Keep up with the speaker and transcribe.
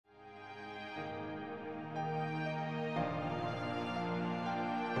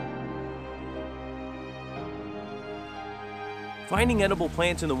Finding edible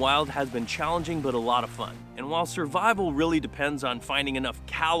plants in the wild has been challenging but a lot of fun. And while survival really depends on finding enough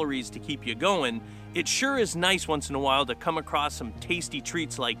calories to keep you going, it sure is nice once in a while to come across some tasty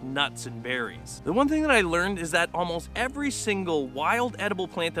treats like nuts and berries. The one thing that I learned is that almost every single wild edible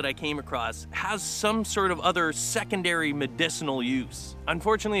plant that I came across has some sort of other secondary medicinal use.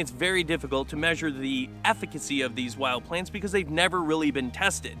 Unfortunately, it's very difficult to measure the efficacy of these wild plants because they've never really been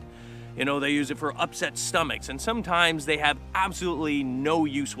tested. You know, they use it for upset stomachs, and sometimes they have absolutely no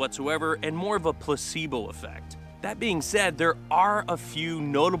use whatsoever and more of a placebo effect. That being said, there are a few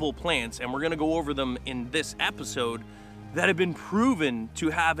notable plants, and we're gonna go over them in this episode, that have been proven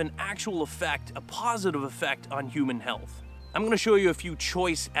to have an actual effect, a positive effect on human health. I'm gonna show you a few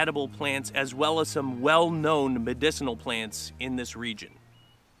choice edible plants as well as some well-known medicinal plants in this region.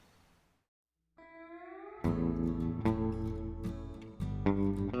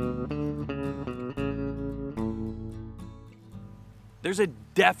 There's a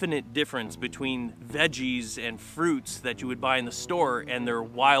definite difference between veggies and fruits that you would buy in the store and their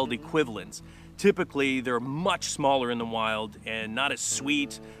wild equivalents. Typically, they're much smaller in the wild and not as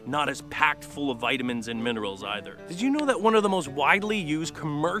sweet, not as packed full of vitamins and minerals either. Did you know that one of the most widely used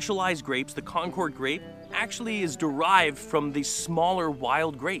commercialized grapes, the Concord grape, actually is derived from the smaller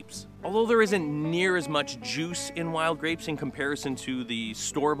wild grapes? Although there isn't near as much juice in wild grapes in comparison to the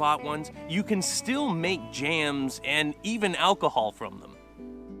store-bought ones, you can still make jams and even alcohol from them.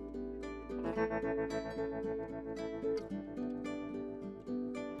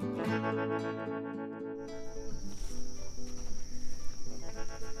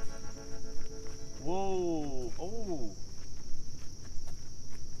 Whoa, oh.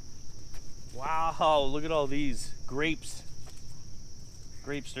 Wow, look at all these grapes.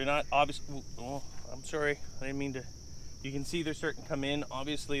 Grapes, they're not obvious. Oh, I'm sorry, I didn't mean to. You can see they're starting to come in.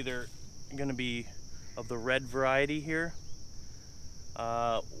 Obviously, they're gonna be of the red variety here.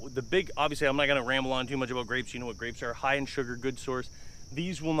 Obviously, I'm not gonna ramble on too much about grapes. You know what grapes are, high in sugar, good source.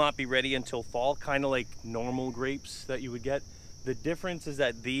 These will not be ready until fall, kind of like normal grapes that you would get. The difference is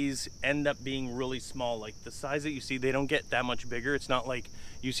that these end up being really small. Like the size that you see, they don't get that much bigger. It's not like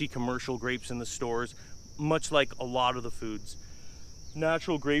you see commercial grapes in the stores, much like a lot of the foods.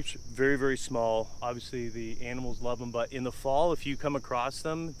 Natural grapes, very, very small. Obviously the animals love them, but in the fall, if you come across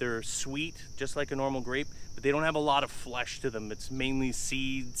them, they're sweet, just like a normal grape, but they don't have a lot of flesh to them. It's mainly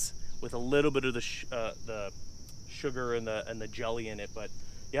seeds with a little bit of the sugar and the jelly in it. But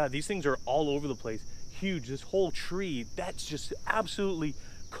yeah, these things are all over the place. Huge. This whole tree, that's just absolutely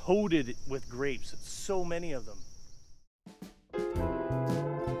coated with grapes. So many of them.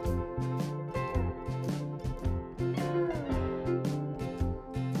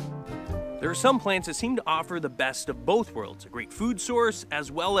 There are some plants that seem to offer the best of both worlds, a great food source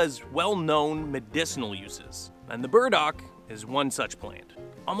as well as well-known medicinal uses. And the burdock is one such plant.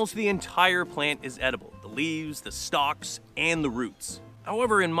 Almost the entire plant is edible, the leaves, the stalks, and the roots.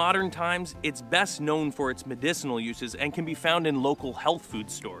 However, in modern times, it's best known for its medicinal uses and can be found in local health food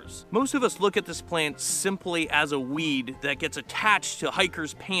stores. Most of us look at this plant simply as a weed that gets attached to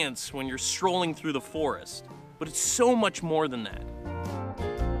hikers' pants when you're strolling through the forest. But it's so much more than that.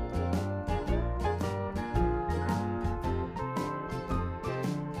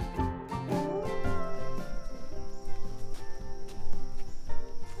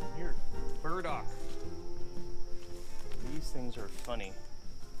 Burdock. These things are funny.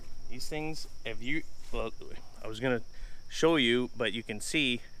 These things, well, I was gonna show you, but you can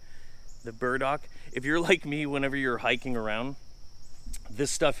see the burdock. If you're like me, whenever you're hiking around, this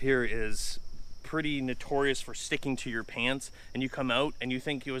stuff here is pretty notorious for sticking to your pants, and you come out and you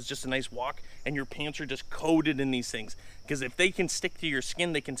think it was just a nice walk and your pants are just coated in these things, because if they can stick to your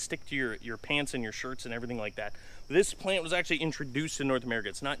skin, they can stick to your pants and your shirts and everything like that. This plant was actually introduced in North America.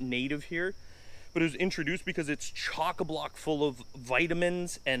 It's not native here, but it was introduced because it's chock-a-block full of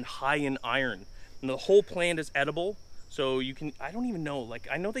vitamins and high in iron. And the whole plant is edible, so you can, I don't even know, like,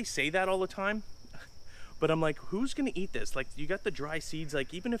 I know they say that all the time, but I'm like, who's gonna eat this? Like, you got the dry seeds,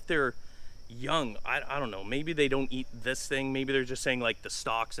 like, even if they're young, I don't know, maybe they don't eat this thing, maybe they're just saying like the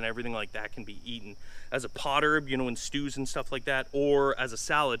stalks and everything like that can be eaten as a pot herb, you know, in stews and stuff like that, or as a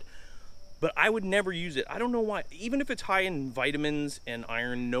salad. But I would never use it. I don't know why. Even if it's high in vitamins and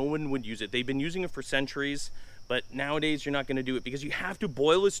iron, no one would use it. They've been using it for centuries, but nowadays you're not gonna do it because you have to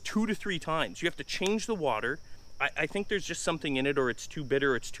boil this 2 to 3 times. You have to change the water. I think there's just something in it, or it's too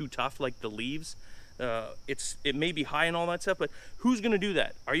bitter, or it's too tough, like the leaves. It may be high and all that stuff, but who's gonna do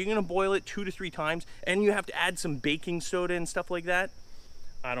that? Are you gonna boil it 2 to 3 times and you have to add some baking soda and stuff like that?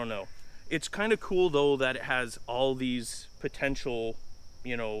 I don't know. It's kind of cool though that it has all these potential,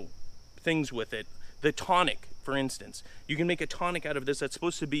 you know, things with it. The tonic, for instance. You can make a tonic out of this that's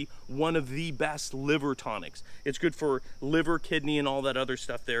supposed to be one of the best liver tonics. It's good for liver, kidney, and all that other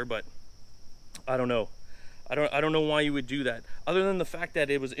stuff there, but I don't know. I don't know why you would do that. Other than the fact that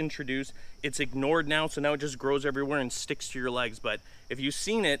it was introduced, it's ignored now, so now it just grows everywhere and sticks to your legs. But if you've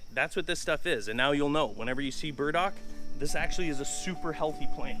seen it, that's what this stuff is. And now you'll know. Whenever you see burdock, this actually is a super healthy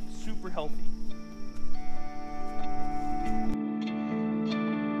plant. Super healthy.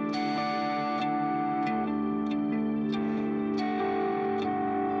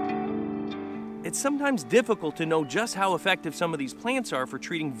 It's sometimes difficult to know just how effective some of these plants are for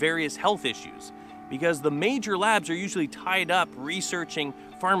treating various health issues, because the major labs are usually tied up researching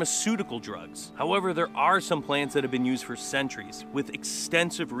pharmaceutical drugs. However, there are some plants that have been used for centuries, with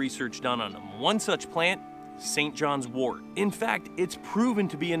extensive research done on them. One such plant, St. John's wort. In fact, it's proven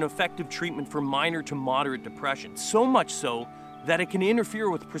to be an effective treatment for minor to moderate depression, so much so that it can interfere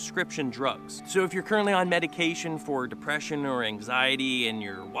with prescription drugs. So if you're currently on medication for depression or anxiety and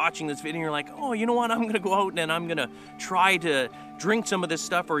you're watching this video and you're like, oh, you know what, I'm gonna go out and I'm gonna try to drink some of this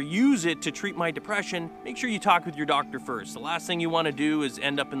stuff or use it to treat my depression, make sure you talk with your doctor first. The last thing you wanna do is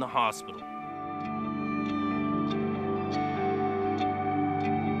end up in the hospital.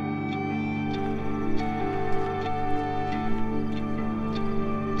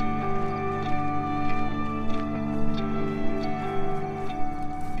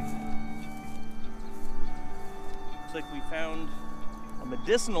 Like we found a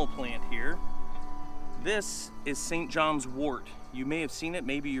medicinal plant here. This is St. John's wort. You may have seen it,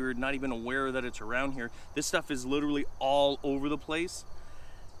 maybe you're not even aware that it's around here. This stuff is literally all over the place.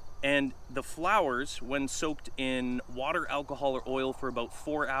 And the flowers, when soaked in water, alcohol, or oil for about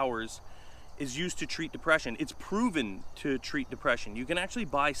 4 hours, is used to treat depression. It's proven to treat depression. You can actually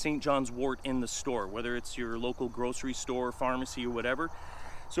buy St. John's wort in the store, whether it's your local grocery store, pharmacy, or whatever.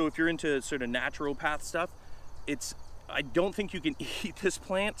 So if you're into sort of naturopath stuff, I don't think you can eat this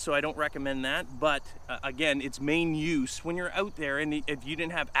plant, so I don't recommend that. But again, its main use when you're out there, and if you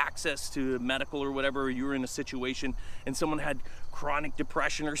didn't have access to medical or whatever, or you were in a situation and someone had chronic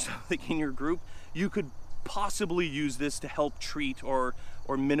depression or something in your group, you could possibly use this to help treat or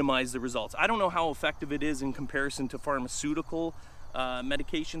minimize the results. I don't know how effective it is in comparison to pharmaceutical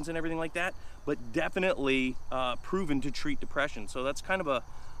medications and everything like that, but definitely proven to treat depression. So that's kind of a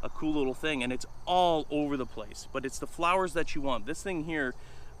cool little thing, and it's all over the place, but it's the flowers that you want. This thing here,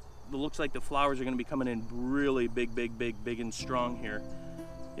 it looks like the flowers are going to be coming in really big and strong here.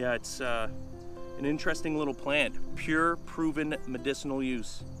 Yeah, it's an interesting little plant. Pure, proven medicinal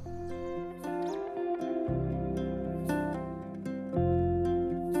use.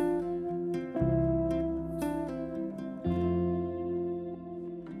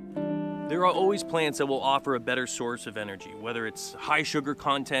 There are always plants that will offer a better source of energy, whether it's high sugar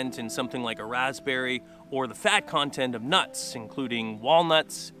content in something like a raspberry or the fat content of nuts, including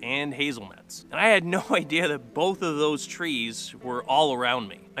walnuts and hazelnuts. And I had no idea that both of those trees were all around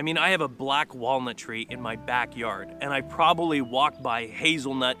me. I mean, I have a black walnut tree in my backyard, and I probably walked by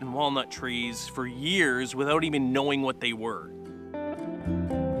hazelnut and walnut trees for years without even knowing what they were.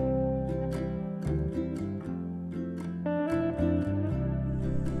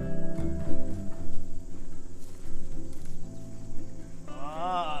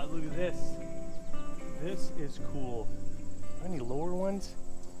 This is cool. Are there any lower ones?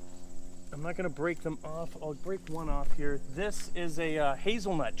 I'm not gonna break them off. I'll break one off here. This is a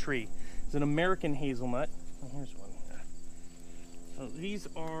hazelnut tree. It's an American hazelnut. Oh, here's one. So these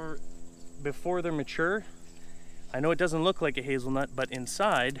are before they're mature. I know it doesn't look like a hazelnut, but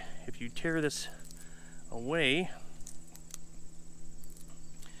inside, if you tear this away,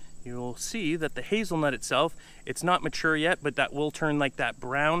 you'll see that the hazelnut itself, it's not mature yet, but that will turn like that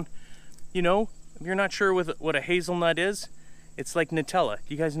brown. You know, if you're not sure what a hazelnut is, it's like Nutella.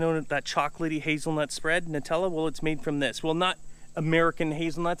 Do you guys know that chocolatey hazelnut spread, Nutella? Well, it's made from this. Well, not American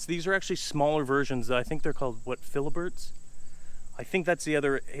hazelnuts. These are actually smaller versions. I think they're called, what, Philiberts? I think that's the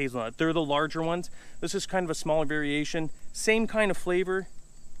other hazelnut. They're the larger ones. This is kind of a smaller variation. Same kind of flavor.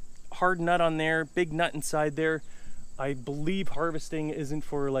 Hard nut on there, big nut inside there. I believe harvesting isn't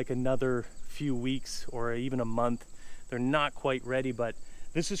for like another few weeks or even a month. They're not quite ready, but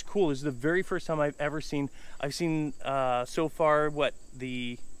this is cool. This is the very first time I've ever seen. I've seen so far, what,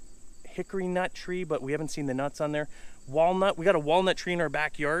 the hickory nut tree, but we haven't seen the nuts on there. Walnut, we got a walnut tree in our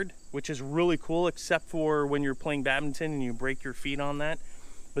backyard, which is really cool, except for when you're playing badminton and you break your feet on that.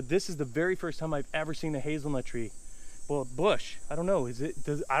 But this is the very first time I've ever seen a hazelnut tree. Well, a bush, I don't know,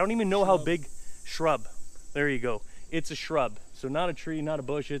 I don't even know how big. Shrub, there you go. It's a shrub. So not a tree, not a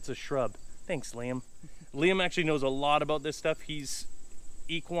bush, it's a shrub. Thanks, Liam. Liam actually knows a lot about this stuff. He's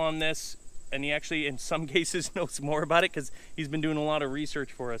equal on this, and he actually in some cases knows more about it because he's been doing a lot of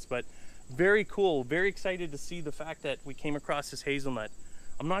research for us. But very cool, very excited to see the fact that we came across this hazelnut.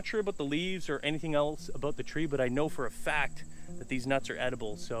 I'm not sure about the leaves or anything else about the tree, but I know for a fact that these nuts are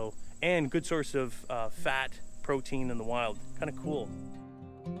edible. So, and good source of fat, protein in the wild. Kind of cool.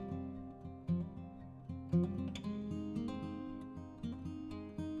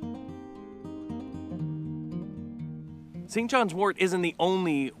 St. John's wort isn't the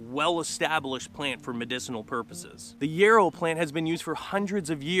only well-established plant for medicinal purposes. The yarrow plant has been used for hundreds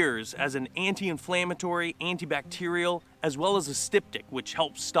of years as an anti-inflammatory, antibacterial, as well as a styptic, which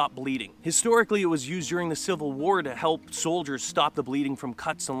helps stop bleeding. Historically, it was used during the Civil War to help soldiers stop the bleeding from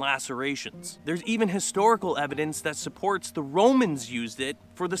cuts and lacerations. There's even historical evidence that supports the Romans used it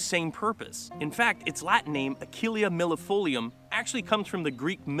for the same purpose. In fact, its Latin name, Achillea millefolium, actually comes from the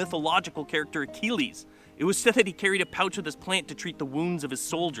Greek mythological character Achilles. It was said that he carried a pouch of this plant to treat the wounds of his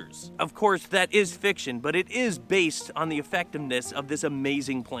soldiers. Of course, that is fiction, but it is based on the effectiveness of this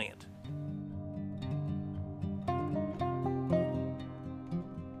amazing plant.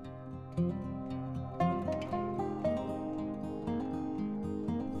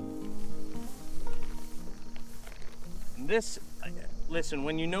 This, listen,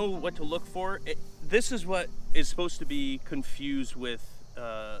 when you know what to look for, this is what is supposed to be confused with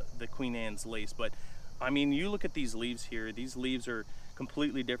the Queen Anne's lace, but I mean, you look at these leaves here, these leaves are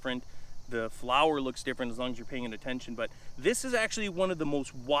completely different. The flower looks different as long as you're paying attention, but this is actually one of the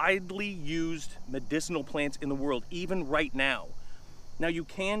most widely used medicinal plants in the world, even right now. Now you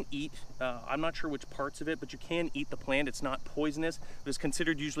can eat, I'm not sure which parts of it, but you can eat the plant. It's not poisonous, but it's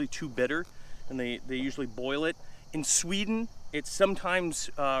considered usually too bitter, and they usually boil it. In Sweden, it sometimes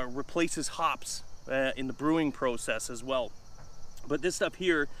replaces hops in the brewing process as well. But this stuff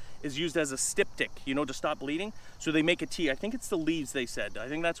here is used as a styptic, you know, to stop bleeding. So they make a tea. I think it's the leaves, they said. I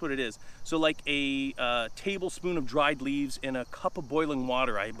think that's what it is. So like a tablespoon of dried leaves in a cup of boiling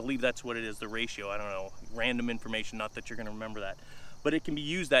water. I believe that's what it is, the ratio. I don't know, random information, not that you're gonna remember that. But it can be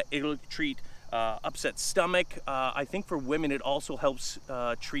used that it'll treat upset stomach. I think for women it also helps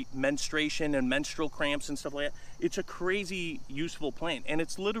treat menstruation and menstrual cramps and stuff like that. It's a crazy useful plant, and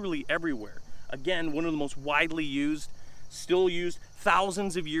it's literally everywhere. Again, one of the most widely used, still used.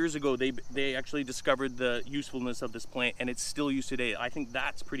 Thousands of years ago, they actually discovered the usefulness of this plant, and it's still used today. I think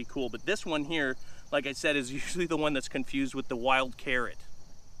that's pretty cool. But this one here, like I said, is usually the one that's confused with the wild carrot.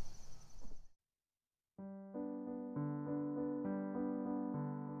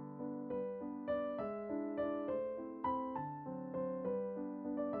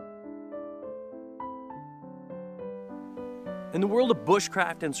 In the world of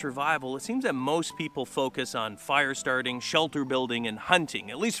bushcraft and survival, it seems that most people focus on fire starting, shelter building, and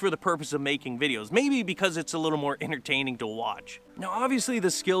hunting, at least for the purpose of making videos, maybe because it's a little more entertaining to watch. Now obviously the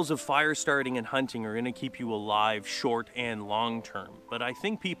skills of fire starting and hunting are going to keep you alive short and long term, but I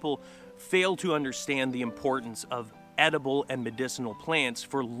think people fail to understand the importance of edible and medicinal plants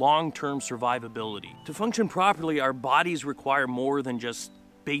for long-term survivability. To function properly, our bodies require more than just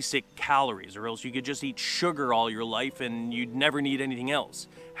basic calories, or else you could just eat sugar all your life and you'd never need anything else.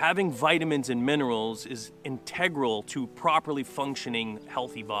 Having vitamins and minerals is integral to properly functioning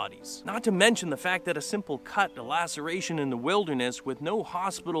healthy bodies. Not to mention the fact that a simple cut, a laceration in the wilderness with no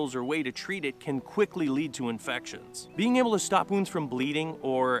hospitals or way to treat it can quickly lead to infections. Being able to stop wounds from bleeding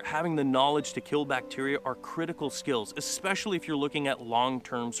or having the knowledge to kill bacteria are critical skills, especially if you're looking at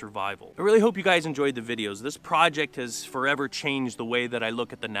long-term survival. I really hope you guys enjoyed the videos. This project has forever changed the way that I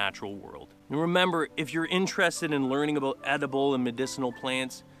look at the natural world. And remember, if you're interested in learning about edible and medicinal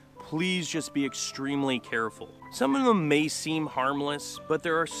plants, please just be extremely careful. Some of them may seem harmless, but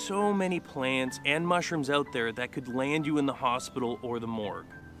there are so many plants and mushrooms out there that could land you in the hospital or the morgue.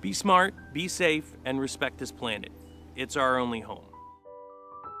 Be smart, be safe, and respect this planet. It's our only home.